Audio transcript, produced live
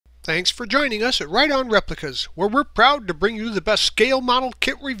Thanks for joining us at Right On Replicas, where we're proud to bring you the best scale model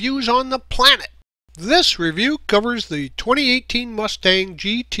kit reviews on the planet. This review covers the 2018 Mustang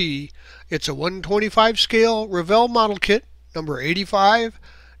GT. It's a 125 scale Revell model kit, number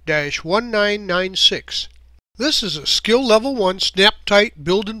 85-1996. This is a skill level 1 snap-tight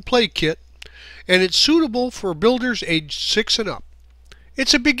build and play kit, and it's suitable for builders aged 6 and up.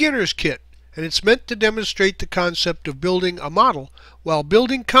 It's a beginner's kit, and it's meant to demonstrate the concept of building a model while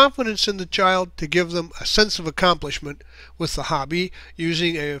building confidence in the child to give them a sense of accomplishment with the hobby,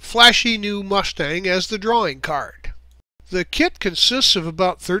 using a flashy new Mustang as the drawing card. The kit consists of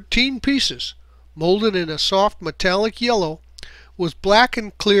about 13 pieces, molded in a soft metallic yellow, with black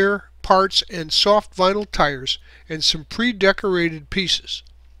and clear parts and soft vinyl tires, and some pre-decorated pieces.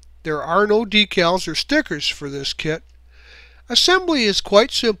 There are no decals or stickers for this kit. Assembly is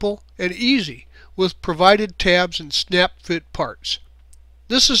quite simple and easy, with provided tabs and snap-fit parts.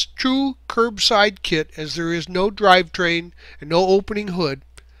 This is true curbside kit, as there is no drivetrain and no opening hood.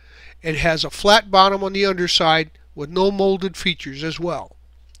 It has a flat bottom on the underside with no molded features as well.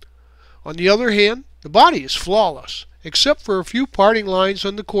 On the other hand, the body is flawless, except for a few parting lines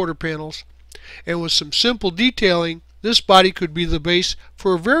on the quarter panels, and with some simple detailing, this body could be the base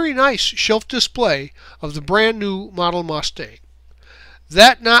for a very nice shelf display of the brand new model Mustang.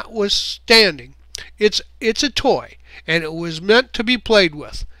 That notwithstanding, it's a toy, and it was meant to be played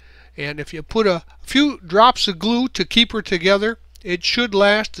with. And if you put a few drops of glue to keep her together, it should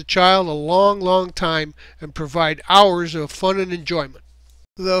last the child a long time and provide hours of fun and enjoyment.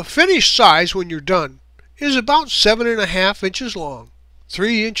 The finished size when you're done is about 7.5 inches long,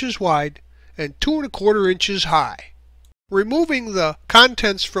 3 inches wide, and 2¼ inches high. Removing the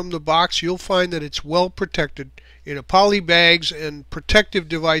contents from the box, you'll find that it's well protected in a poly bags and protective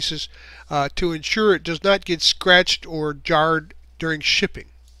devices to ensure it does not get scratched or jarred during shipping.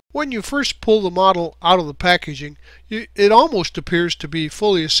 When you first pull the model out of the packaging, it almost appears to be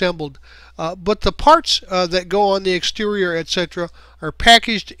fully assembled, but the parts that go on the exterior, etc., are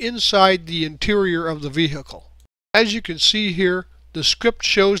packaged inside the interior of the vehicle. As you can see here, the script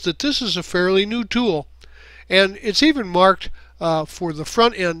shows that this is a fairly new tool, and it's even marked for the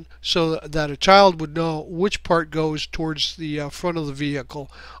front end so that a child would know which part goes towards the front of the vehicle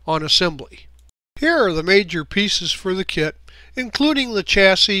on assembly. Here are the major pieces for the kit, including the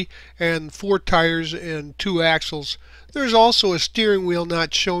chassis and 4 tires and 2 axles. There's also a steering wheel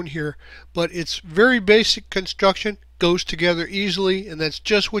not shown here, but it's very basic construction, goes together easily, and that's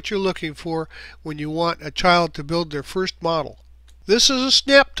just what you're looking for when you want a child to build their first model. This is a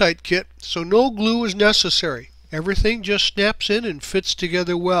snap-tight kit, so no glue is necessary. Everything just snaps in and fits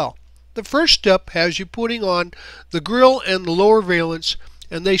together well. The first step has you putting on the grille and the lower valance,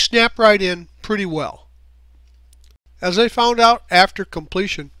 and they snap right in pretty well. As I found out after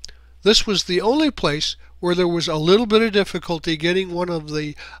completion, this was the only place where there was a little bit of difficulty getting one of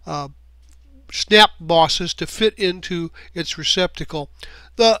the snap bosses to fit into its receptacle.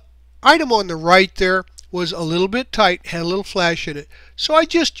 The item on the right there was a little bit tight, had a little flash in it, so I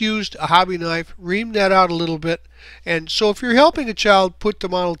just used a hobby knife, reamed that out a little bit. And so if you're helping a child put the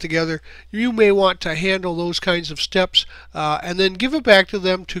model together, you may want to handle those kinds of steps and then give it back to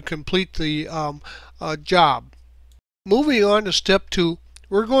them to complete the job. Moving on to step 2,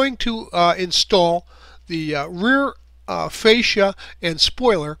 we're going to install the rear fascia and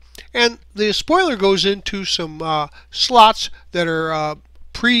spoiler, and the spoiler goes into some slots that are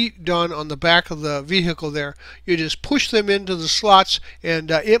pre-done on the back of the vehicle there. You just push them into the slots, and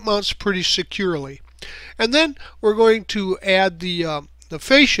it mounts pretty securely. And then we're going to add the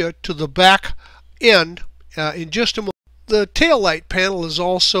fascia to the back end in just a moment. The tail light panel is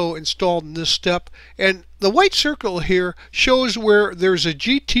also installed in this step, and the white circle here shows where there's a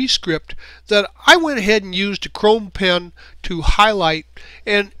GT script that I went ahead and used a chrome pen to highlight,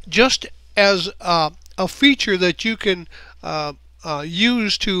 and just as a feature that you can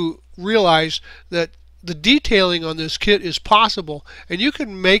use to realize that the detailing on this kit is possible, and you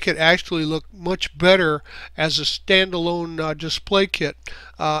can make it actually look much better as a standalone display kit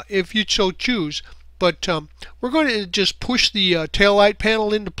if you so choose. But we're going to just push the taillight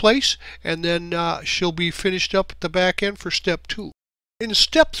panel into place, and then she'll be finished up at the back end for step 2. In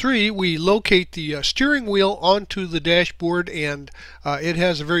step 3, we locate the steering wheel onto the dashboard, and it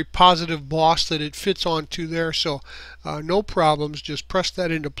has a very positive boss that it fits onto there, so no problems. Just press that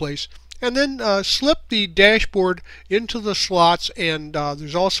into place. And then slip the dashboard into the slots, and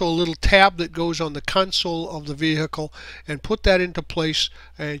there's also a little tab that goes on the console of the vehicle, and put that into place,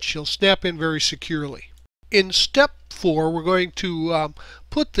 and she'll snap in very securely. In step 4, we're going to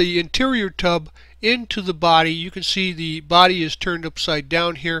put the interior tub into the body. You can see the body is turned upside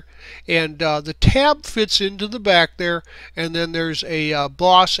down here, and the tab fits into the back there, and then there's a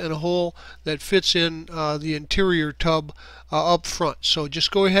boss and a hole that fits in the interior tub up front. So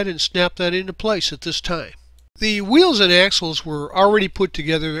just go ahead and snap that into place at this time. The wheels and axles were already put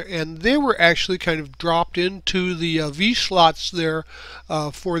together, and they were actually kind of dropped into the V-slots there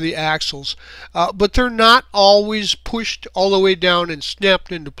for the axles. But they're not always pushed all the way down and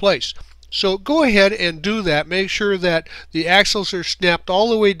snapped into place. So go ahead and do that. Make sure that the axles are snapped all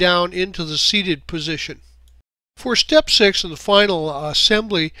the way down into the seated position. For step 6 in the final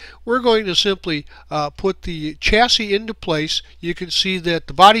assembly, we're going to simply put the chassis into place. You can see that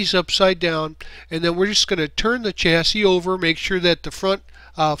the body's upside down, and then we're just going to turn the chassis over, make sure that the front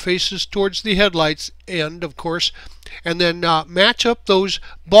faces towards the headlights end, of course, and then match up those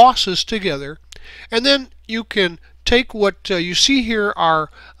bosses together. And then you can take what you see here are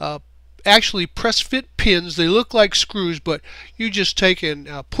actually press fit pins. They look like screws, but you just take and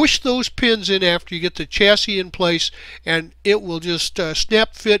push those pins in after you get the chassis in place, and it will just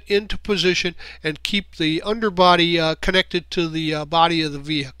snap fit into position and keep the underbody connected to the body of the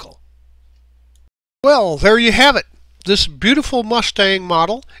vehicle. Well, there you have it. This beautiful Mustang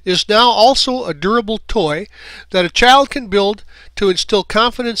model is now also a durable toy that a child can build to instill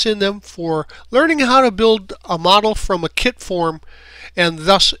confidence in them for learning how to build a model from a kit form, and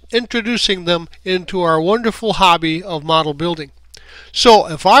thus introducing them into our wonderful hobby of model building. So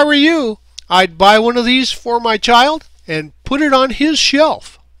if I were you, I'd buy one of these for my child and put it on his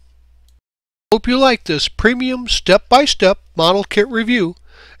shelf. Hope you like this premium step-by-step model kit review,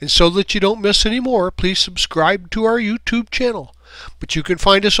 and so that you don't miss any more, please subscribe to our YouTube channel. But you can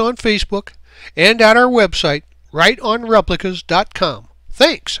find us on Facebook and at our website, rightonreplicas.com.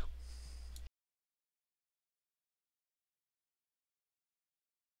 Thanks!